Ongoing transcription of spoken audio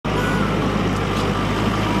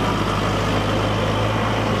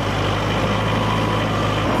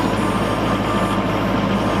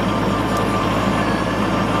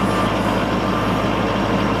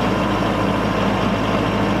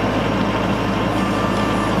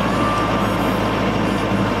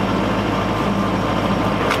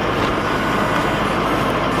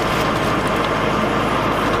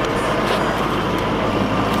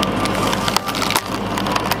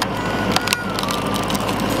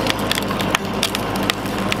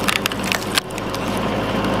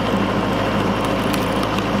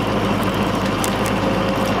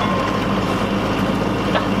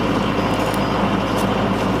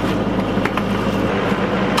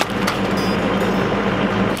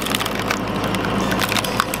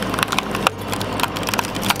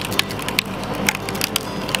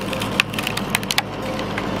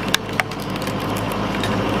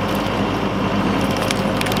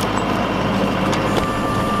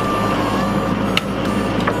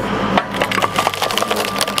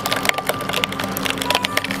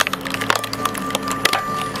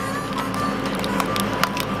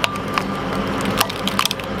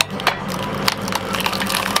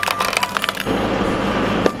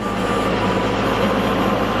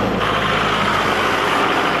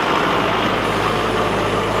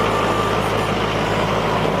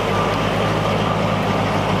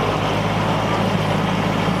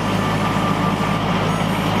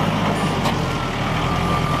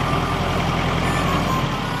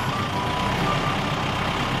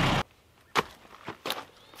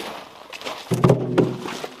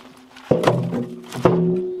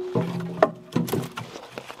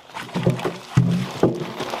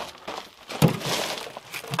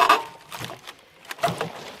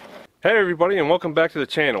Hey everybody, and welcome back to the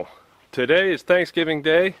channel. Today is Thanksgiving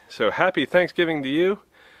Day, so happy Thanksgiving to you.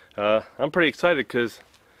 I'm pretty excited because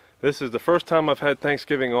this is the first time I've had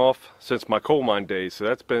Thanksgiving off since my coal mine days, so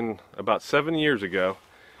that's been about 7 years ago.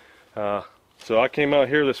 So I came out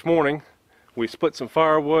here this morning. We split some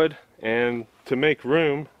firewood and to make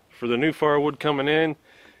room for the new firewood coming in,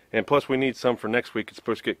 and plus we need some for next week. It's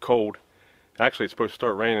supposed to get cold. Actually, it's supposed to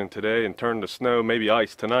start raining today and turn to snow, maybe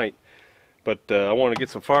ice tonight. But I want to get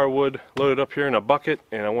some firewood loaded up here in a bucket,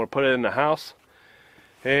 and I want to put it in the house.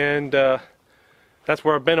 And that's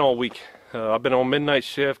where I've been all week. I've been on midnight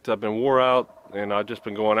shift. I've been wore out, and I've just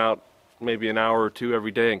been going out maybe an hour or two every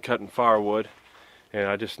day and cutting firewood. And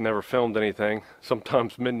I just never filmed anything.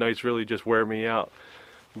 Sometimes midnights really just wear me out.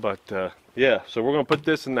 But yeah, so we're going to put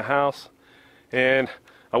this in the house. And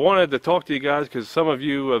I wanted to talk to you guys because some of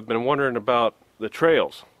you have been wondering about the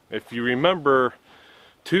trails. If you remember,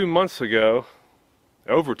 2 months ago,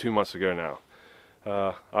 over 2 months ago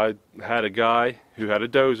now, I had a guy who had a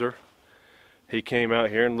dozer. He came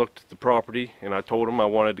out here and looked at the property, and I told him I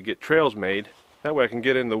wanted to get trails made. That way I can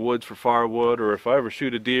get in the woods for firewood, or if I ever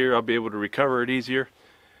shoot a deer, I'll be able to recover it easier.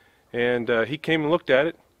 And he came and looked at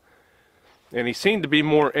it, and he seemed to be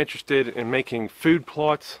more interested in making food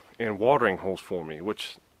plots and watering holes for me,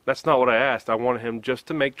 which that's not what I asked. I wanted him just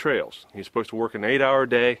to make trails. He's supposed to work an 8-hour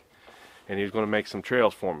day, and he was going to make some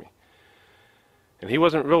trails for me. And he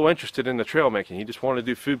wasn't real interested in the trail making. He just wanted to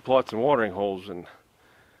do food plots and watering holes. And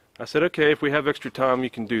I said, okay, if we have extra time, you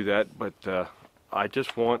can do that, but I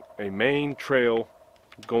just want a main trail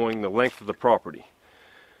going the length of the property.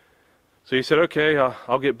 So he said, okay,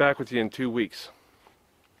 I'll get back with you in 2 weeks.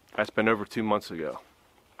 That's been over 2 months ago.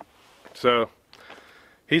 So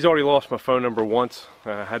he's already lost my phone number once.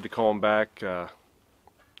 I had to call him back.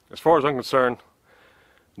 As far as I'm concerned,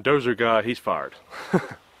 dozer guy, he's fired.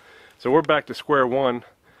 So we're back to square one.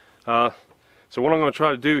 So what I'm going to try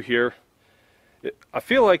to do here, I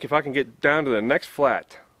feel like if I can get down to the next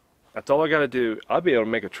flat, that's all I got to do. I'll be able to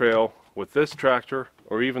make a trail with this tractor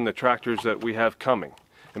or even the tractors that we have coming.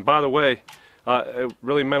 And by the way, it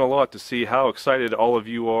really meant a lot to see how excited all of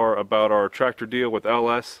you are about our tractor deal with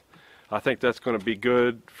LS. I think that's going to be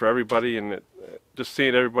good for everybody, and just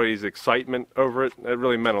seeing everybody's excitement over it, it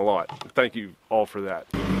really meant a lot. Thank you all for that.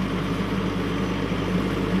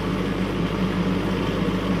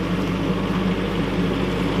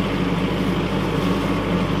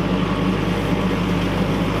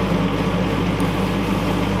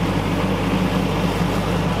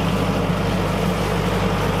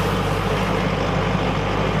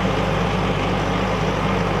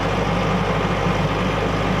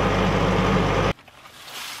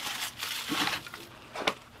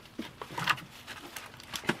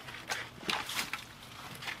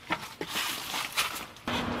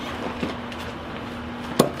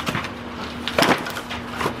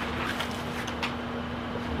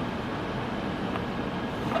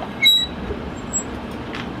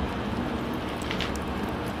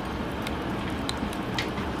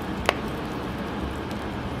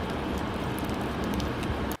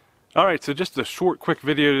 Alright, so just a short quick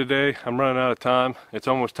video today. I'm running out of time. It's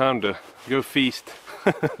almost time to go feast.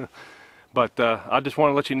 But I just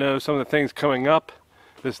want to let you know some of the things coming up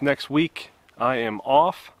this next week. I am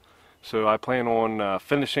off, so I plan on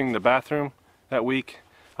finishing the bathroom that week.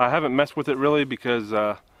 I haven't messed with it really because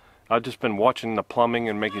I've just been watching the plumbing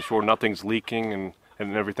and making sure nothing's leaking and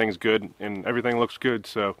everything's good, and everything looks good.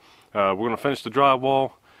 So we're going to finish the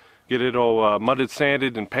drywall, get it all mudded,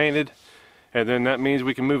 sanded, and painted. And then that means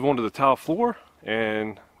we can move on to the tile floor,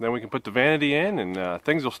 and then we can put the vanity in, and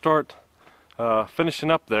things will start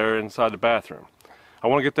finishing up there inside the bathroom. I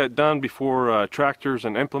want to get that done before tractors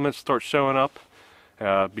and implements start showing up.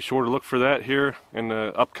 Be sure to look for that here in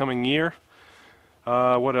the upcoming year.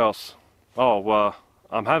 What else? Oh,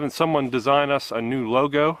 I'm having someone design us a new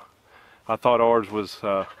logo. I thought ours was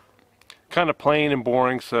kind of plain and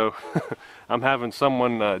boring, so I'm having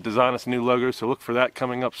someone design us a new logo, so look for that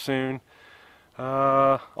coming up soon.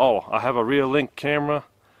 Oh, I have a Reolink camera.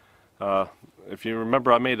 If you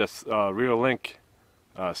remember, I made a Reolink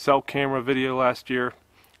cell camera video last year.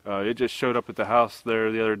 It just showed up at the house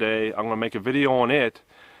there the other day. I'm going to make a video on it,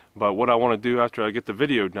 but what I want to do after I get the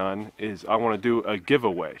video done is I want to do a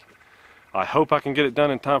giveaway. I hope I can get it done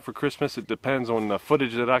in time for Christmas. It depends on the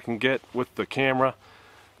footage that I can get with the camera,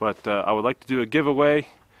 but I would like to do a giveaway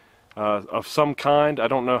of some kind. I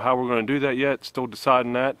don't know how we're going to do that yet, still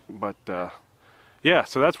deciding that, but yeah,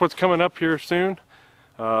 so that's what's coming up here soon.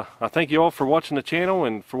 I thank you all for watching the channel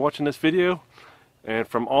and for watching this video. And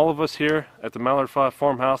from all of us here at the Mallard 5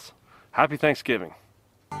 Farmhouse, happy Thanksgiving.